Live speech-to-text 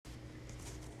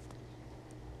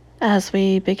As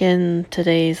we begin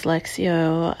today's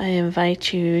Lectio, I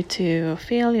invite you to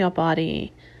feel your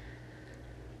body,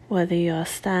 whether you're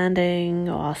standing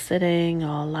or sitting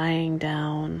or lying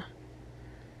down,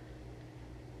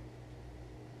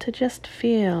 to just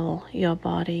feel your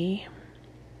body.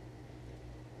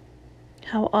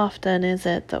 How often is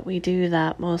it that we do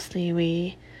that? Mostly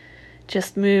we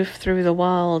just move through the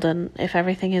world, and if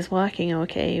everything is working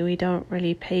okay, we don't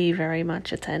really pay very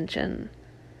much attention.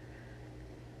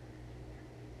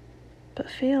 But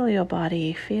feel your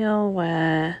body, feel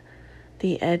where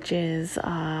the edges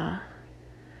are,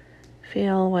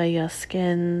 feel where your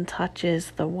skin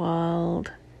touches the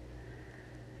world,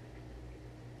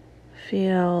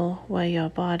 feel where your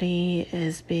body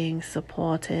is being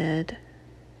supported,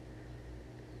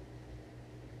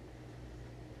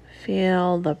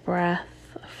 feel the breath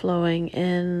flowing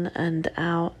in and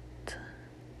out.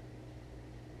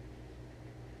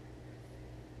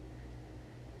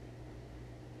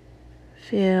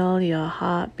 Feel your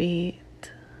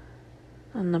heartbeat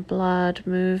and the blood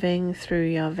moving through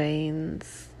your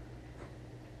veins.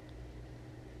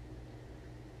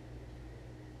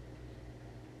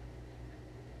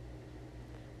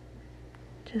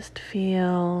 Just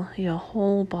feel your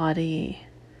whole body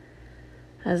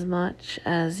as much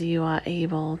as you are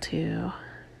able to.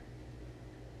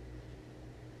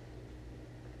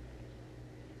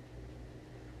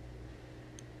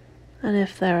 And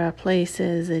if there are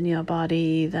places in your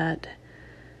body that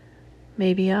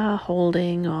maybe are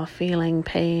holding or feeling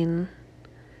pain,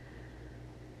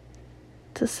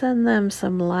 to send them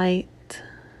some light,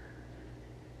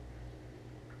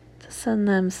 to send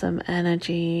them some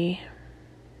energy.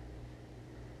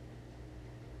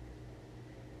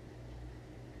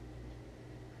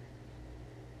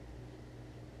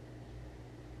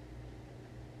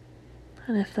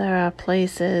 And if there are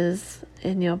places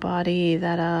in your body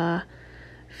that are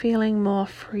feeling more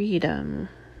freedom,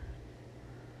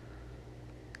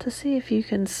 to see if you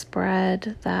can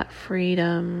spread that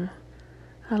freedom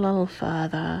a little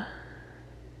further.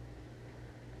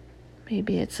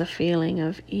 Maybe it's a feeling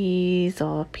of ease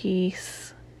or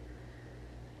peace,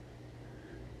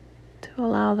 to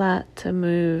allow that to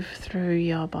move through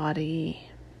your body.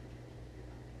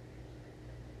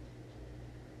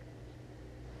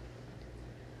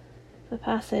 The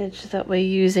passage that we're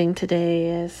using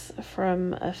today is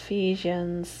from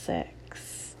Ephesians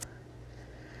 6.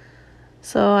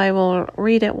 So I will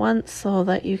read it once so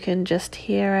that you can just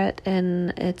hear it in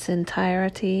its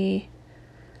entirety.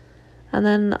 And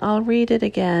then I'll read it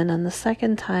again, and the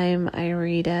second time I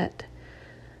read it,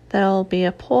 there'll be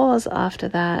a pause after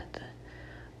that.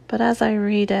 But as I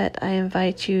read it, I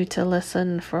invite you to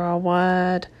listen for a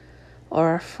word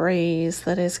or a phrase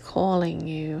that is calling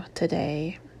you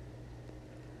today.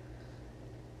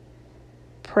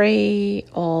 Pray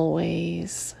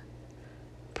always.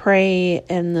 Pray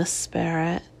in the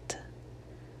Spirit.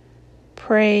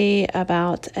 Pray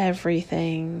about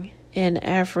everything in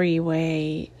every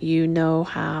way you know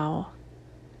how.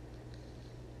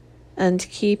 And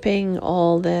keeping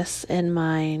all this in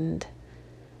mind,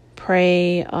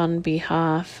 pray on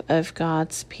behalf of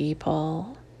God's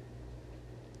people.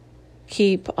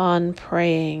 Keep on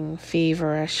praying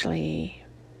feverishly.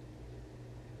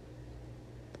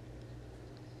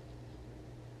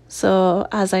 So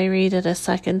as I read it a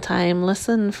second time,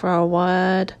 listen for a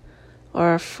word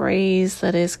or a phrase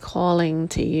that is calling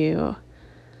to you.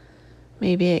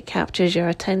 Maybe it captures your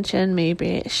attention, maybe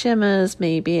it shimmers,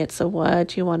 maybe it's a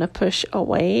word you want to push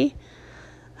away.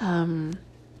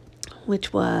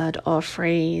 Which word or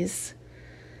phrase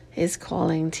is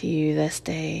calling to you this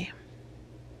day?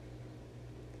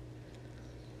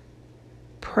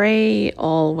 Pray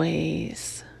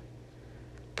always.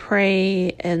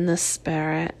 Pray in the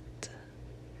Spirit.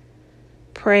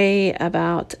 Pray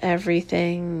about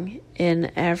everything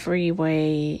in every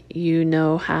way you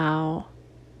know how.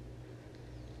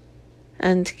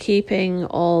 And keeping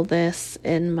all this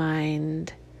in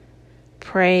mind,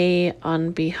 pray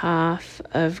on behalf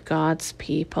of God's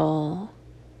people.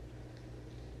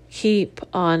 Keep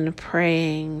on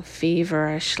praying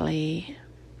feverishly.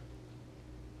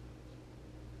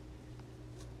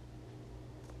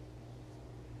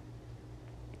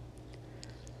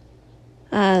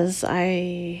 As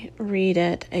I read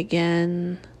it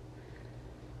again,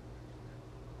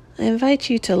 I invite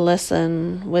you to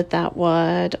listen with that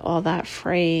word or that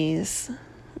phrase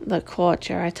that caught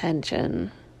your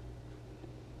attention.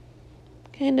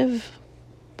 Kind of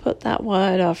put that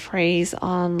word or phrase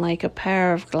on like a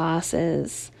pair of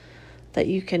glasses that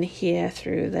you can hear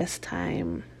through this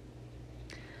time.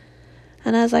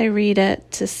 And as I read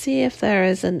it, to see if there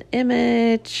is an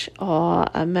image or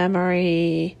a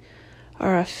memory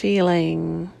or a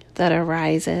feeling that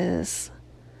arises.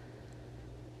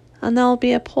 And there'll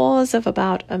be a pause of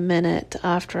about a minute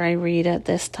after I read it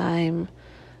this time,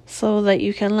 so that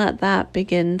you can let that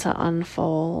begin to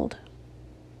unfold.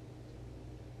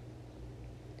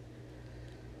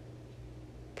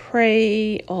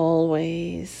 Pray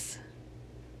always.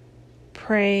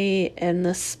 Pray in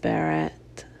the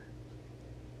Spirit.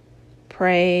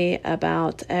 Pray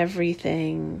about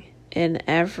everything in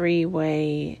every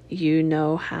way you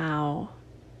know how.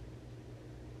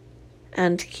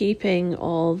 And keeping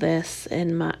all this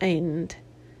in mind,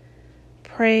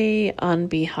 pray on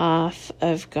behalf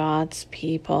of God's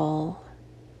people.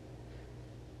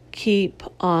 Keep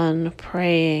on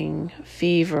praying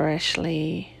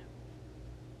feverishly.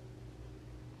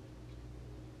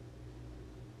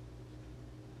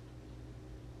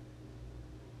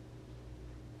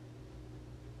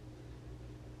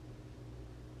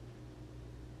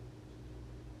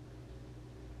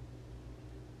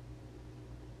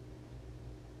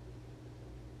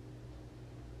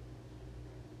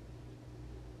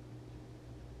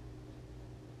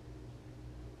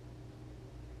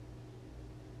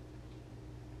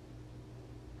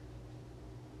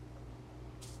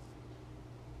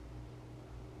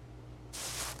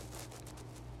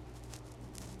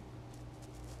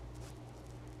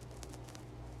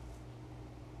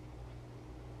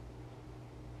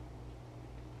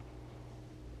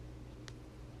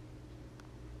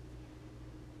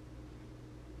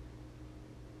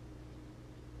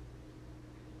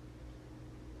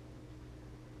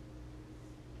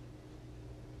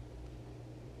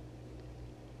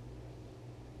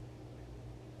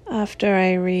 After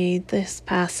I read this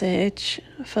passage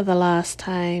for the last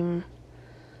time,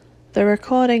 the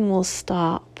recording will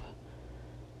stop,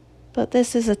 but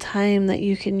this is a time that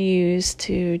you can use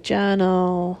to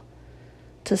journal,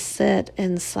 to sit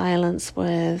in silence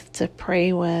with, to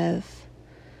pray with.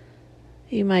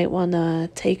 You might want to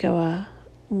take a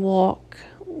walk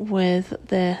with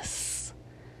this,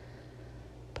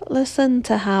 but listen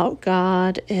to how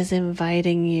God is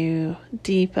inviting you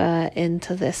deeper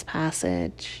into this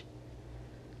passage.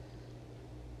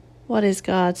 What is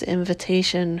God's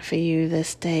invitation for you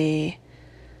this day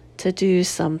to do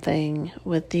something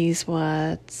with these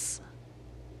words?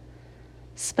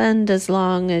 Spend as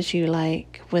long as you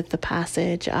like with the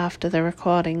passage after the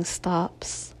recording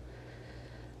stops,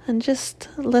 and just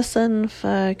listen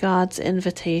for God's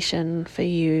invitation for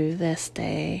you this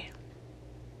day.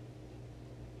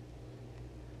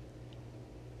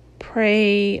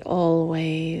 Pray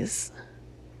always.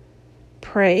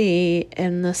 Pray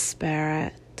in the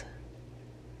Spirit.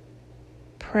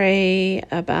 Pray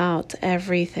about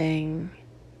everything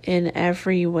in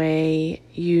every way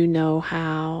you know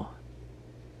how.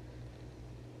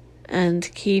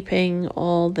 And keeping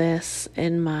all this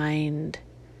in mind,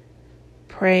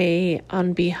 pray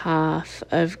on behalf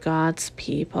of God's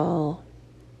people.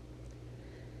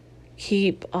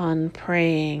 Keep on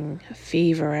praying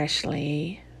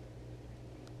feverishly.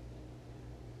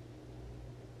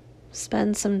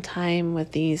 Spend some time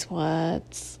with these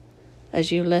words as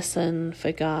you listen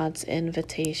for God's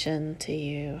invitation to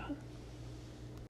you.